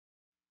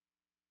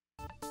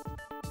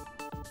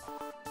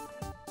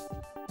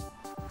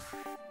The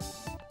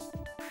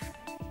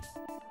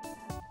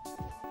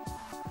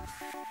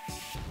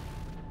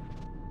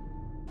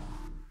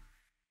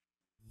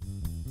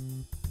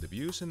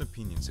views and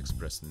opinions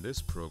expressed in this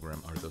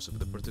program are those of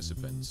the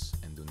participants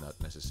and do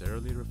not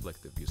necessarily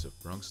reflect the views of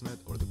BronxNet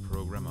or the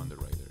program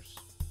underwriters.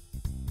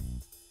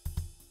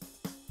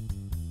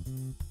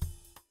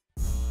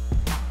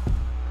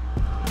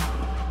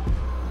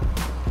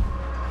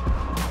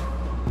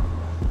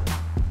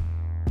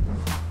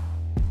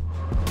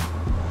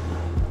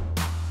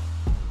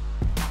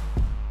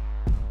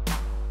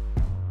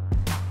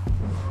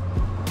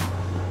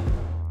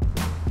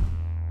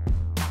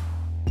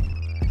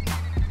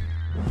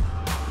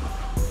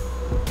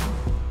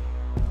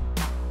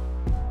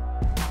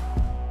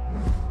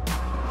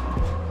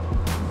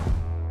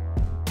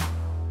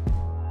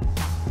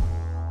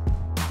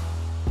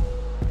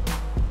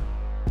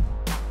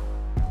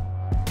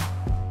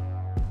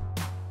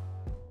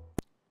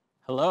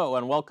 Hello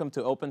and welcome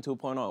to Open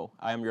 2.0.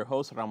 I am your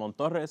host, Ramon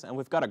Torres, and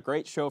we've got a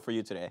great show for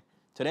you today.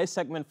 Today's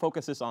segment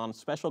focuses on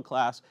special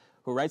class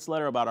who writes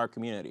letter about our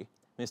community.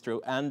 Mr.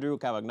 Andrew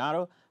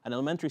Cavagnaro, an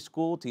elementary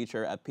school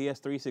teacher at PS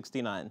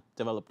 369,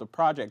 developed a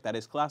project that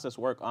his classes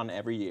work on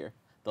every year.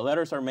 The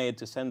letters are made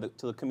to send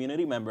to the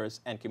community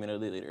members and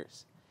community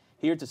leaders.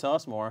 Here to tell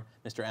us more,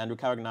 Mr. Andrew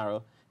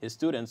Cavagnaro, his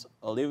students,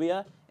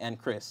 Olivia and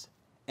Chris.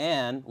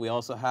 And we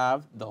also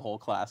have the whole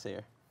class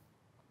here.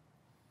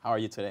 How are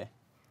you today?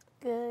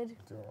 Good.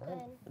 Doing all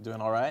right.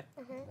 Doing all right?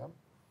 Mm-hmm. Yep.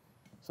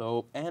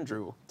 So,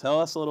 Andrew, tell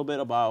us a little bit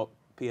about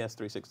PS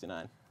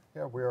 369.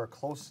 Yeah, we are a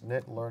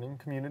close-knit learning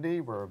community.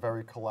 We're a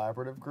very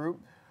collaborative group.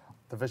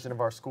 The vision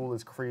of our school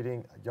is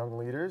creating young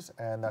leaders,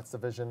 and that's the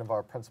vision of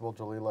our principal,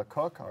 Jalila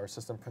Cook, our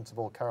assistant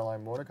principal,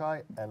 Caroline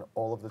Mordecai, and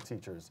all of the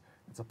teachers.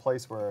 It's a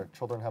place where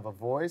children have a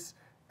voice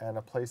and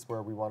a place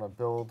where we want to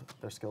build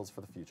their skills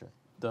for the future.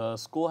 The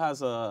school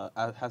has a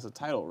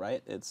title,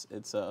 right? It's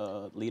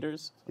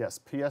Leaders? Yes,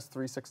 PS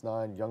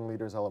 369, Young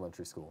Leaders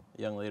Elementary School.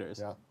 Young Leaders.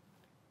 Yeah.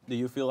 Do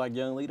you feel like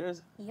young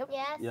leaders? Yep.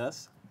 Yes.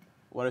 Yes?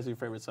 What is your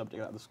favorite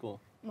subject at the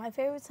school? My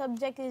favorite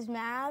subject is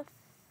math,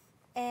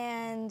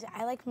 and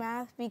I like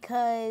math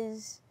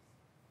because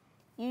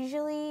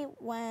usually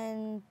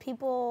when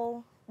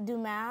people do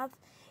math,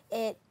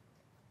 it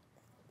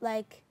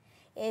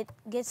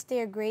gets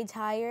their grades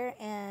higher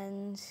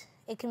and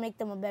it can make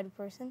them a better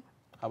person.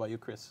 How about you,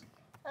 Chris?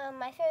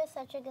 My favorite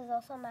subject is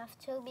also math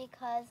too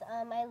because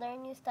I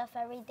learn new stuff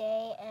every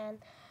day and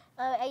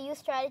I use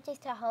strategies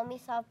to help me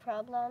solve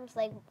problems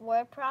like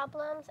word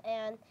problems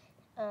and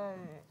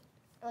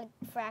like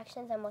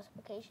fractions and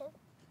multiplication.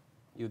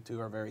 You two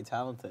are very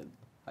talented.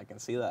 I can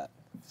see that.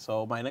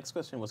 So my next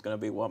question was going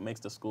to be what makes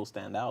the school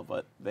stand out,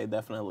 but they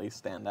definitely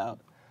stand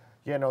out.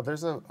 Yeah, no,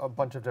 there's a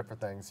bunch of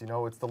different things. You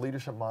know, it's the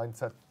leadership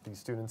mindset these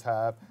students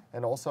have,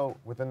 and also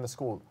within the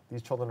school,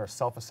 these children are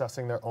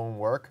self-assessing their own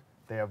work.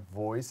 They have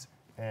voice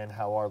in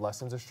how our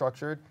lessons are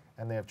structured,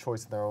 and they have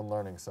choice in their own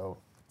learning. So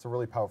it's a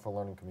really powerful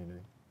learning community.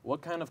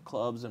 What kind of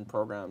clubs and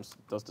programs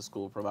does the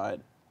school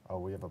provide? Oh,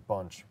 we have a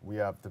bunch. We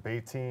have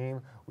debate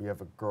team, we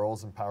have a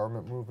girls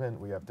empowerment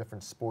movement, we have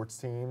different sports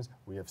teams,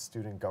 we have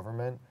student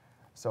government.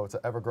 So it's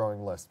an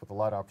ever-growing list with a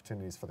lot of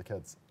opportunities for the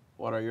kids.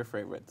 What are your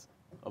favorites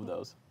of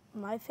those?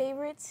 My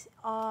favorites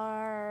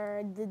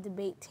are the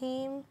debate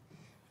team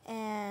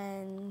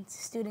and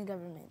student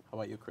government. How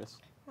about you, Chris?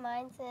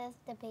 Mine is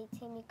debate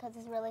team because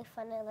it's really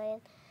fun to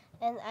learn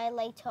and I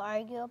like to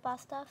argue about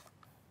stuff.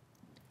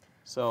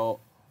 So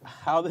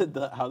how did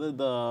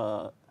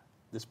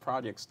this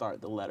project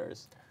start, the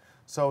letters?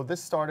 So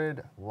this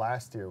started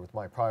last year with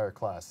my prior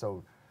class.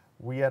 So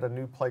we had a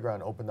new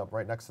playground opened up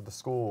right next to the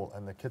school,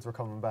 and the kids were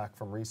coming back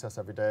from recess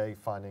every day,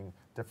 finding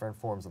different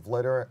forms of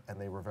litter,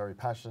 and they were very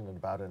passionate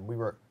about it. And we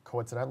were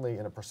coincidentally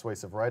in a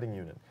persuasive writing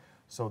unit,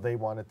 so they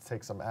wanted to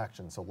take some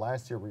action. So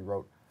last year we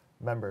wrote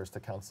letters to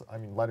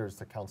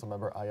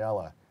Councilmember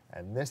Ayala,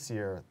 and this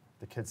year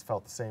the kids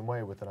felt the same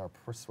way within our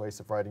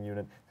persuasive writing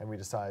unit, and we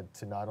decided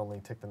to not only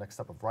take the next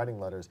step of writing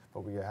letters,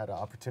 but we had an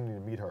opportunity to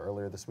meet her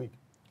earlier this week.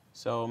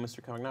 So, Mr.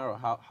 Cavagnaro,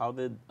 how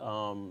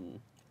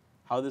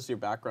does your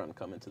background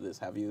come into this?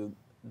 Have you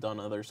done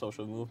other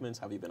social movements?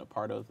 Have you been a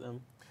part of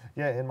them?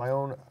 Yeah, in my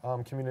own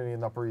community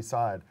in the Upper East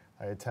Side,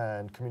 I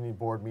attend community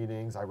board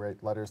meetings, I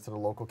write letters to the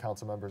local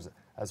council members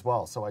as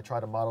well. So I try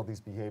to model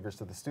these behaviors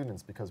to the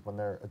students because when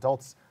they're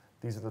adults,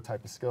 these are the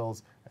type of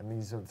skills and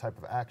these are the type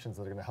of actions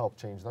that are going to help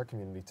change their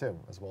community too,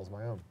 as well as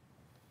my own.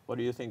 What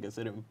do you think? Is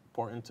it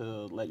important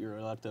to let your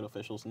elected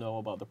officials know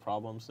about the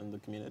problems in the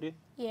community?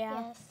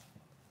 Yeah. Yes.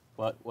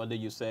 What did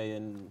you say,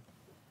 and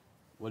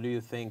what do you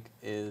think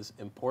is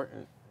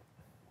important?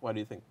 Why do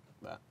you think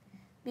that?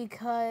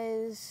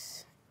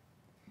 Because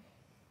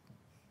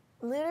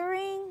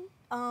littering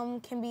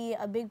can be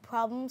a big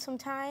problem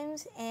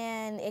sometimes,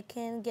 and it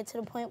can get to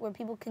the point where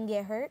people can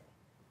get hurt.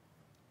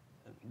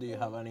 Do you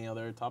have any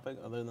other topic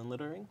other than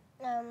littering?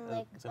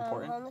 It's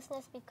important?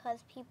 Homelessness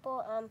because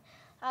people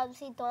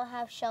obviously don't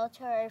have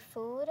shelter or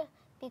food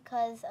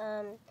because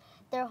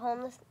they're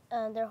homeless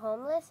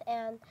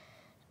and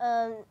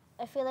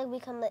I feel like we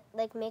can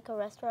like make a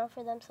restaurant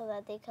for them so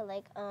that they could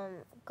like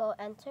go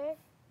enter.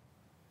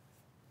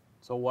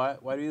 So why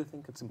do you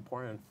think it's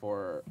important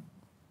for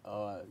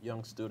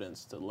young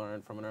students to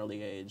learn from an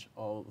early age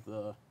all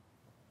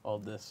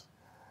this?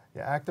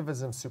 Yeah,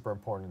 activism is super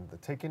important.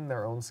 Taking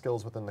their own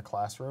skills within the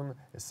classroom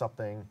is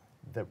something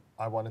that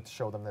I wanted to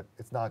show them that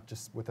it's not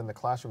just within the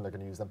classroom they're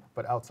going to use them,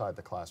 but outside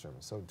the classroom.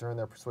 So during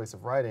their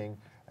persuasive writing,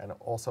 and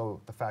also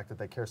the fact that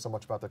they care so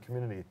much about their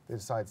community, they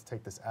decide to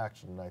take this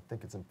action. And I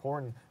think it's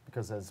important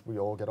because as we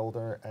all get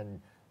older and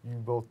you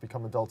both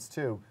become adults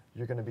too,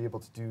 you're going to be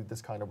able to do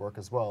this kind of work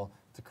as well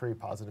to create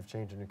positive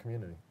change in your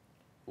community.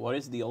 What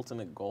is the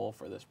ultimate goal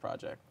for this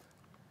project?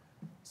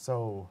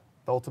 So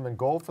the ultimate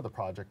goal for the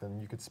project,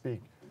 and you could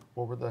speak,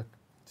 what were the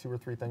 2 or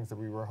 3 things that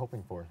we were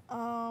hoping for?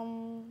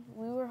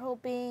 We were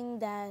hoping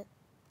that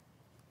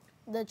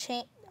the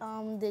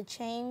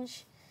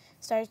change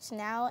starts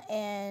now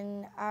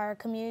and our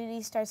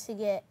community starts to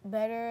get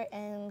better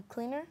and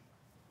cleaner.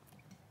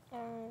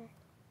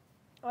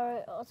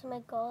 Our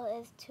ultimate goal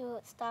is to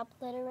stop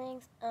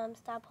littering,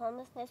 stop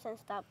homelessness, and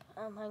stop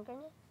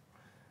hungerness.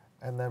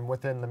 And then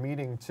within the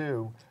meeting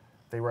too,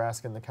 they were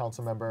asking the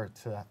council member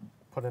to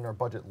put in our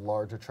budget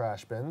larger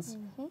trash bins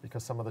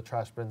because some of the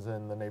trash bins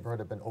in the neighborhood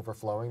have been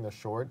overflowing, they're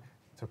short,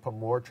 to put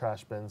more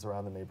trash bins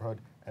around the neighborhood.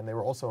 And they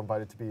were also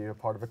invited to be a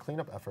part of a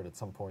cleanup effort at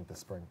some point this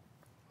spring.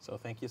 So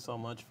thank you so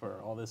much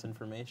for all this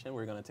information.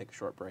 We're going to take a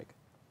short break.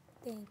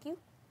 Thank you.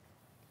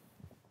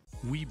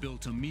 We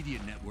built a media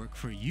network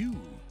for you.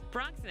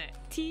 BronxNet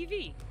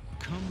TV.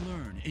 Come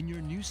learn in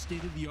your new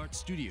state-of-the-art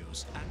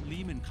studios at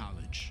Lehman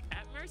College.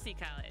 At Mercy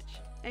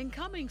College. And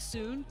coming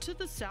soon to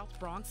the South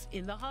Bronx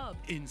in the Hub.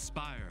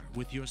 Inspire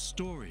with your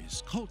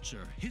stories,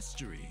 culture,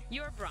 history.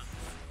 Your Bronx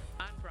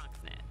on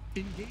BronxNet.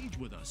 Engage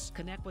with us.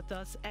 Connect with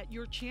us at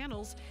your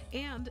channels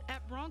and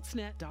at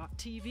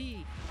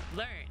BronxNet.tv.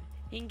 Learn,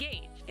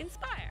 engage,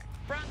 inspire.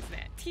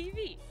 BronxNet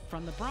TV.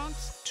 From the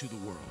Bronx to the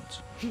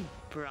world.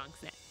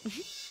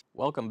 BronxNet.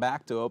 Welcome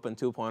back to Open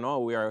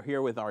 2.0. We are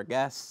here with our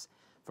guests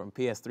from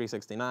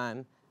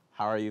PS369.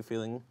 How are you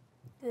feeling?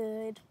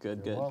 Good.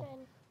 Good. Well.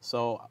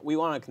 So we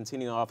want to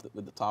continue off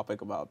with the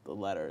topic about the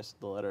letters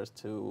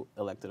to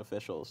elected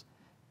officials.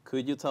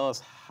 Could you tell us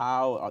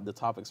how the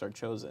topics are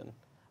chosen?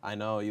 I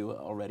know you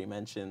already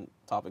mentioned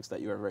topics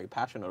that you are very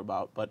passionate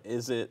about, but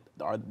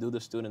do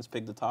the students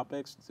pick the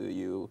topics? Do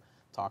you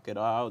talk it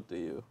out?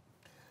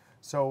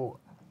 So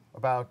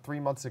about 3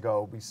 months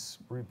ago, we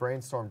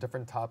brainstormed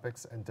different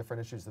topics and different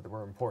issues that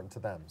were important to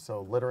them.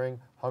 So littering,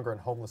 hunger, and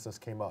homelessness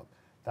came up.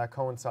 That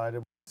coincided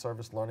with the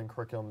service learning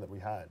curriculum that we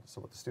had. So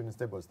what the students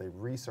did was they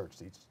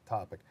researched each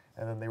topic,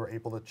 and then they were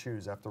able to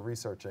choose after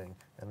researching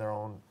and their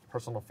own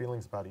personal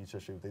feelings about each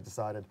issue. They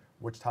decided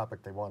which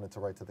topic they wanted to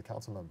write to the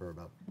council member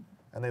about.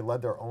 And they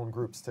led their own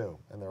groups too,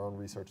 and their own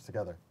research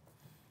together.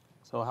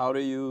 So how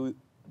do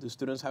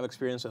students have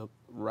experience of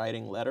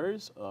writing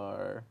letters,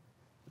 or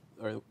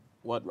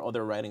what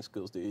other writing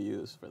skills do you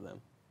use for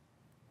them?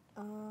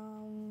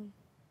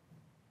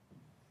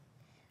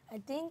 I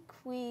think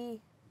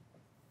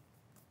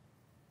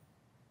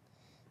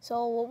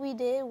so what we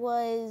did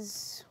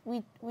was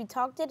we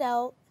talked it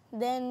out,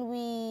 then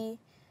we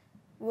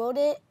wrote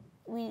it,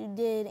 we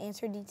did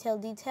answer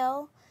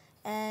detail,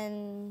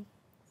 and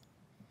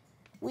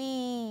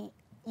we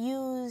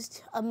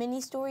used a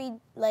mini story,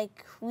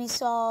 like we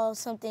saw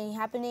something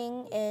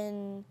happening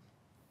and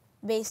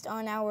based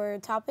on our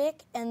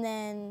topic, and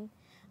then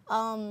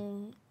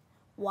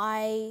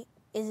why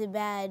is it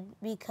bad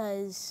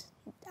because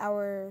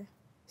our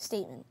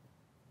statement.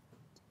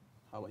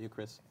 How about you,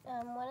 Chris?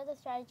 One of the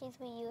strategies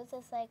we use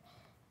is like,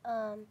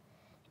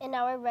 in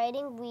our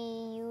writing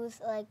we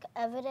use like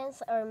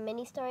evidence or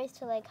mini stories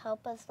to like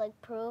help us like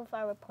prove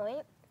our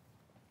point.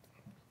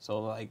 So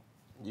like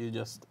you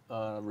just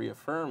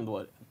reaffirmed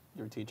what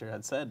your teacher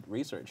had said.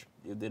 Research.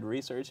 You did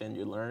research and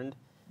you learned,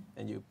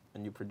 and you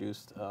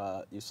produced.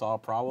 You saw a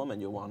problem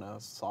and you want to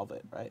solve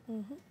it, right?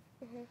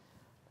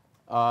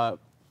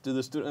 Do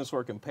the students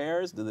work in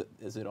pairs?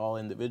 Is it all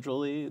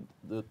individually?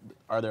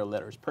 Are their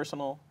letters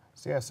personal?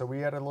 So we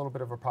had a little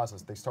bit of a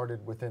process. They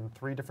started within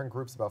 3 different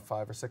groups, about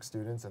 5 or 6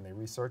 students, and they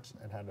researched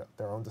and had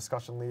their own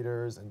discussion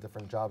leaders and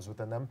different jobs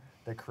within them.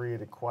 They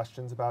created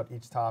questions about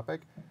each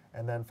topic,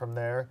 and then from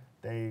there,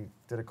 they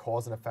did a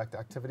cause and effect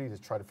activity to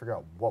try to figure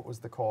out what was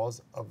the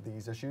cause of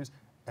these issues,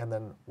 and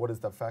then what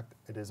is the effect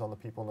it is on the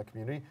people in the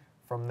community.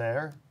 From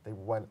there, they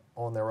went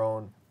on their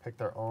own, picked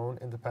their own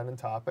independent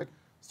topic,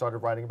 started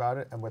writing about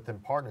it, and within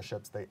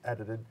partnerships, they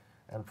edited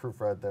and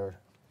proofread their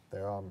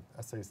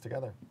essays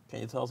together. Can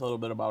you tell us a little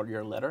bit about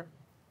your letter?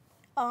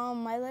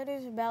 My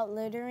letter's about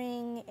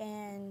littering,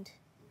 and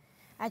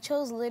I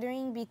chose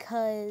littering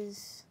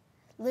because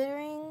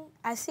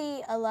I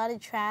see a lot of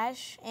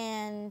trash,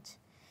 and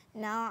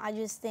now I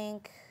just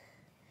think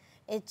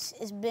it's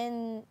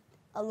been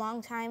a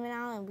long time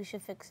now, and we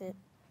should fix it.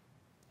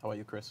 How about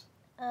you, Chris?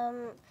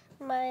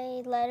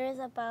 My letter is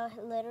about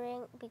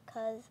littering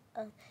because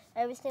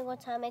every single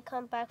time I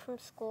come back from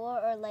school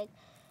or like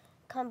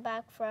come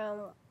back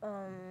from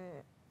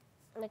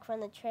like from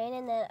the train,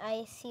 and then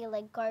I see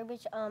like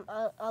garbage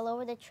all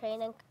over the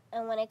train,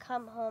 and when I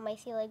come home, I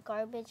see like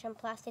garbage and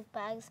plastic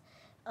bags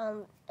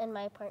in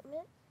my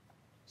apartment.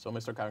 So,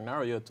 Mr.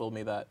 Cagnaro, you had told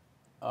me that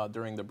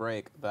during the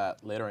break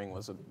that littering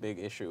was a big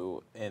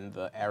issue in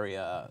the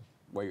area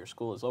where your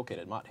school is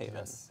located, Mott Haven.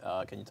 Yes.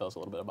 Can you tell us a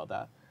little bit about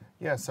that?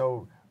 Yeah,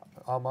 so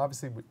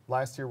obviously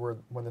last year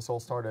when this all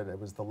started, it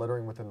was the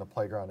littering within the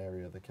playground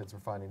area. The kids were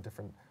finding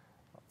different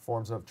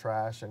forms of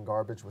trash and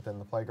garbage within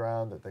the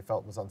playground that they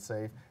felt was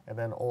unsafe. And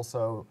then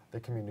also they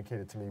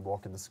communicated to me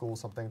walking to school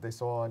something they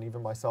saw, and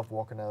even myself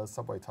walking out of the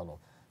subway tunnel.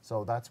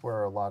 So that's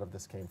where a lot of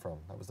this came from.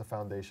 That was the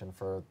foundation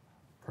for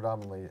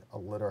predominantly a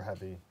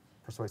litter-heavy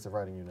persuasive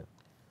writing unit.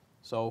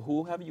 So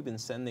who have you been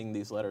sending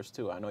these letters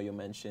to? I know you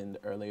mentioned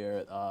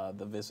earlier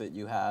the visit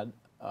you had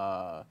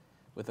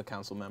with a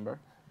council member.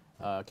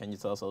 Can you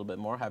tell us a little bit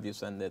more? Have you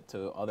sent it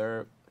to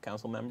other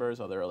council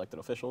members, other elected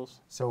officials?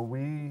 So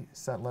we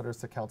sent letters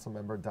to council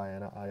member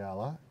Diana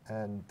Ayala,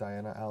 and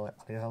Diana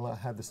Ayala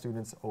had the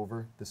students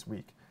over this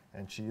week,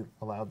 and she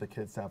allowed the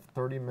kids to have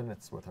 30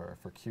 minutes with her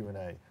for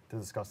Q&A to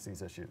discuss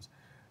these issues.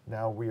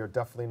 Now we are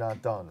definitely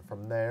not done.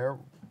 From there,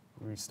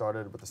 we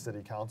started with the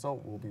city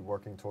council. We'll be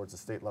working towards the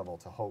state level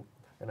to hope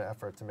in an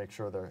effort to make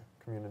sure their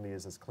community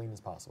is as clean as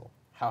possible.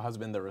 How has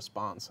been the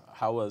response?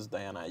 How was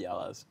Diana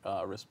Ayala's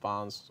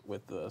response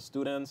with the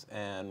students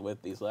and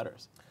with these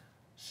letters?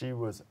 She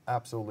was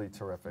absolutely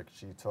terrific.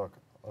 She took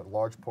a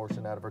large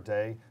portion out of her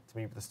day to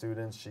meet with the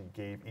students. She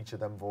gave each of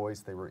them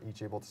voice. They were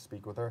each able to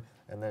speak with her.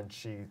 And then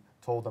she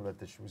told them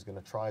that she was going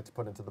to try to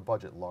put into the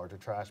budget larger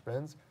trash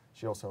bins.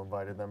 She also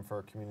invited them for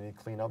a community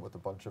cleanup with a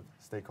bunch of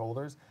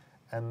stakeholders.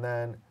 And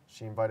then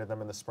she invited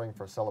them in the spring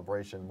for a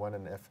celebration when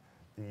and if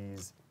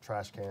these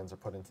trash cans are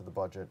put into the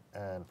budget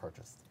and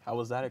purchased. How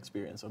was that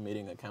experience of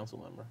meeting a council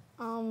member?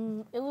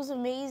 It was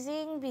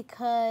amazing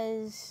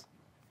because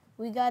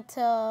we got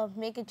to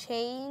make a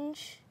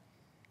change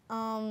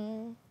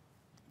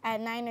at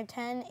 9 or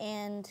 10,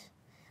 and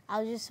I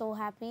was just so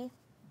happy.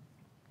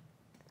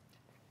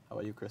 How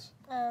about you, Chris?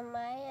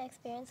 My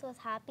experience was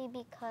happy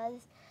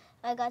because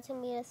I got to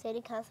meet a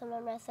city council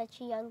member at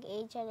such a young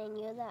age, and I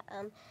knew that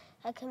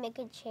I could make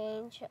a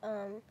change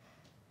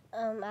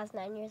as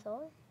 9 years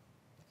old.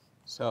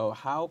 So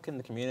how can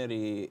the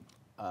community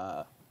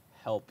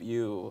help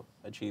you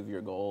achieve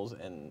your goals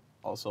and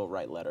also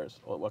write letters?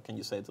 What can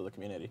you say to the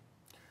community?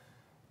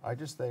 I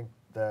just think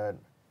that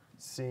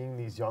seeing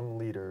these young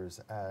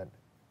leaders at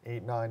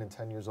 8, 9, and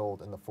 10 years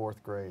old in the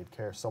 4th grade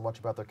care so much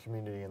about their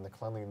community and the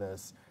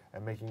cleanliness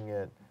and making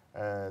it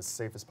as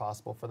safe as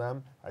possible for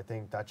them, I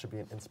think that should be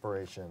an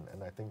inspiration.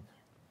 And I think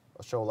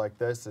a show like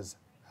this is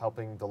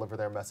helping deliver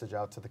their message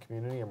out to the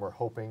community, and we're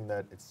hoping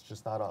that it's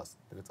just not us,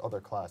 that it's other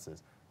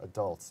classes,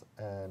 adults,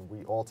 and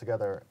we all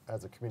together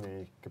as a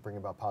community could bring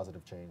about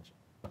positive change.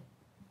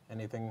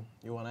 Anything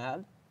you want to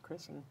add,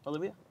 Chris and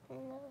Olivia?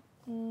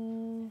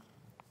 No.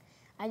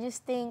 I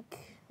just think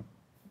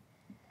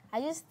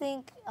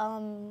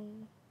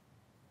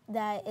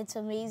that it's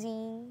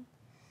amazing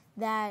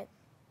that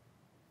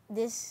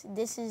this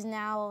is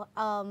now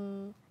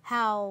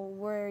how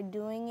we're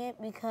doing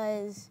it,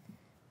 because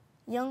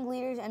Young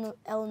Leaders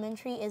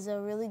Elementary is a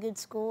really good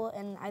school,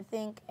 and I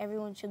think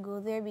everyone should go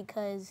there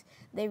because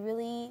they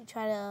really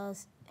try to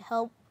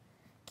help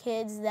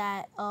kids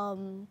that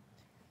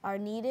are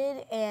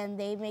needed, and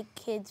they make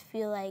kids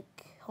feel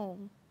like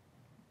home.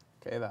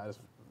 Okay, that is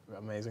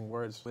amazing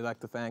words. We'd like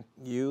to thank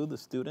you, the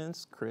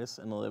students, Chris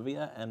and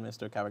Olivia, and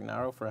Mr.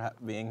 Cavagnaro for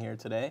being here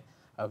today.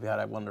 I hope you had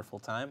a wonderful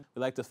time.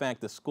 We'd like to thank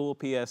the School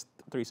PS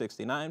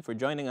 369 for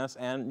joining us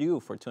and you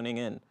for tuning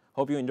in.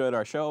 Hope you enjoyed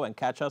our show and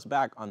catch us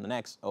back on the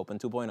next Open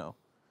 2.0.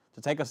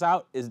 To take us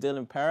out is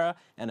Dylan Parra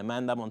and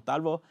Amanda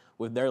Montalvo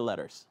with their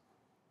letters.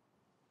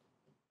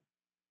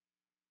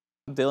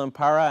 Dylan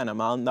Parra and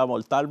Amanda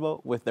Montalvo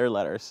with their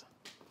letters.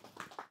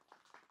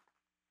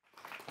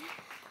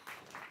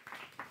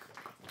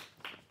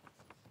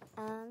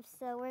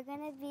 So we're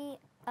going to be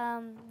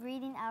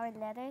reading our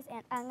letters,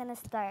 and I'm going to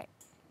start.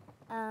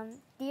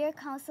 Dear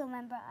Council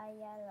Member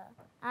Ayala,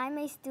 I'm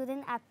a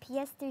student at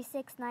PS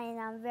 369, and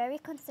I'm very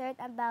concerned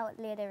about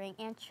littering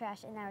and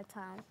trash in our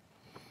town.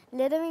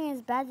 Littering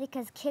is bad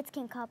because kids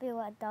can copy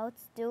what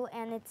adults do,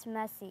 and it's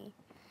messy.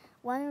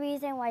 One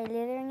reason why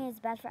littering is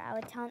bad for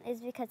our town is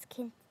because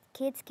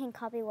kids can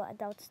copy what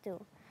adults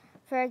do.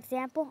 For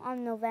example,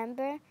 on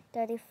November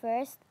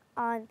 31st,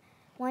 on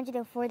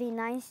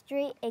 149th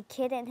Street, a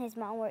kid and his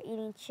mom were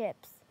eating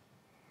chips.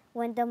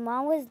 When the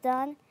mom was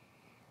done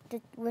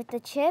with the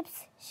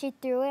chips, she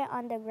threw it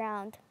on the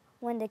ground.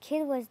 When the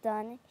kid was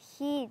done,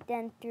 he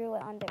then threw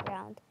it on the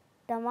ground.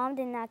 The mom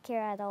did not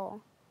care at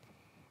all.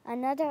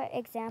 Another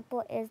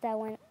example is that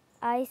when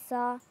I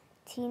saw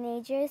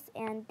teenagers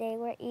and they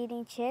were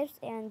eating chips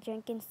and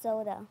drinking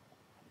soda.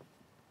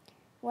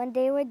 When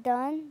they were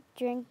done,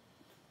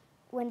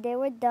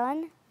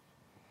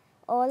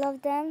 all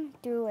of them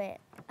threw it.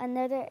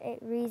 Another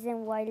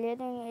reason why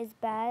littering is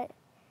bad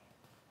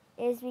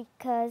is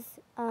because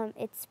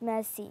it's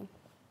messy.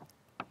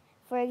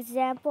 For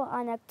example,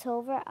 on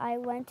October, I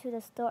went to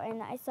the store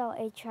and I saw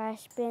a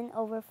trash bin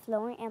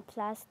overflowing and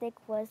plastic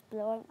was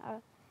blowing our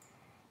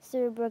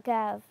Surbrook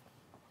Ave.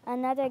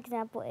 Another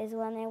example is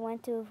when I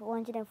went to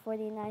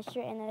 149th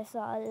Street and I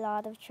saw a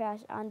lot of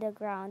trash on the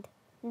ground.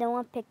 No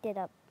one picked it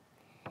up.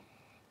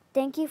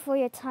 Thank you for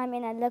your time,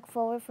 and I look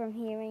forward from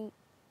hearing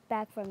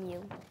back from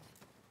you.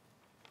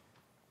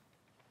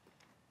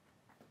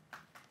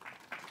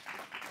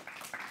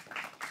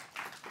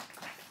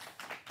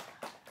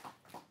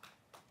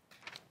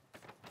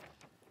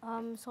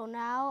 So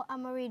now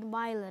I'm gonna read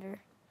my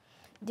letter.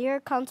 Dear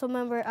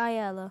Councilmember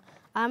Ayala,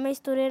 I'm a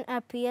student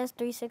at PS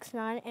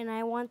 369 and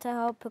I want to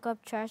help pick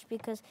up trash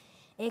because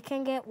it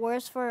can get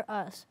worse for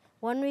us.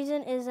 One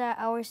reason is that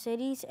our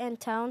cities and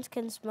towns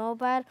can smell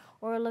bad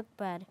or look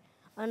bad.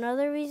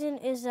 Another reason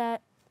is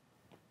that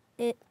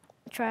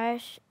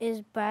trash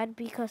is bad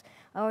because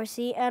our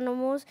sea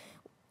animals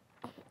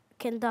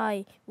can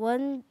die.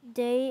 One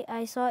day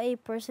I saw a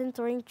person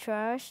throwing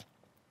trash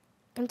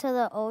into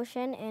the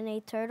ocean and a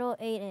turtle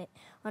ate it.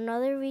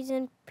 Another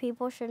reason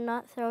people should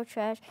not throw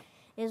trash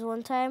is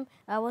one time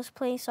I was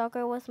playing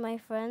soccer with my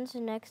friends.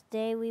 The next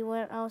day we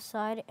went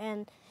outside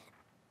and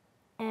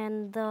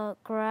the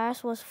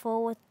grass was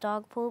full with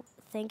dog poop.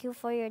 Thank you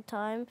for your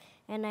time,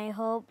 and I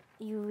hope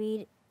you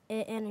read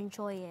it and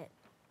enjoy it.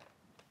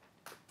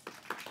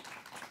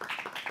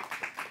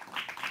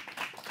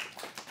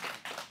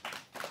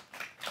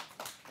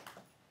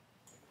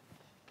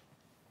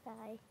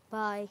 Bye.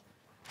 Bye.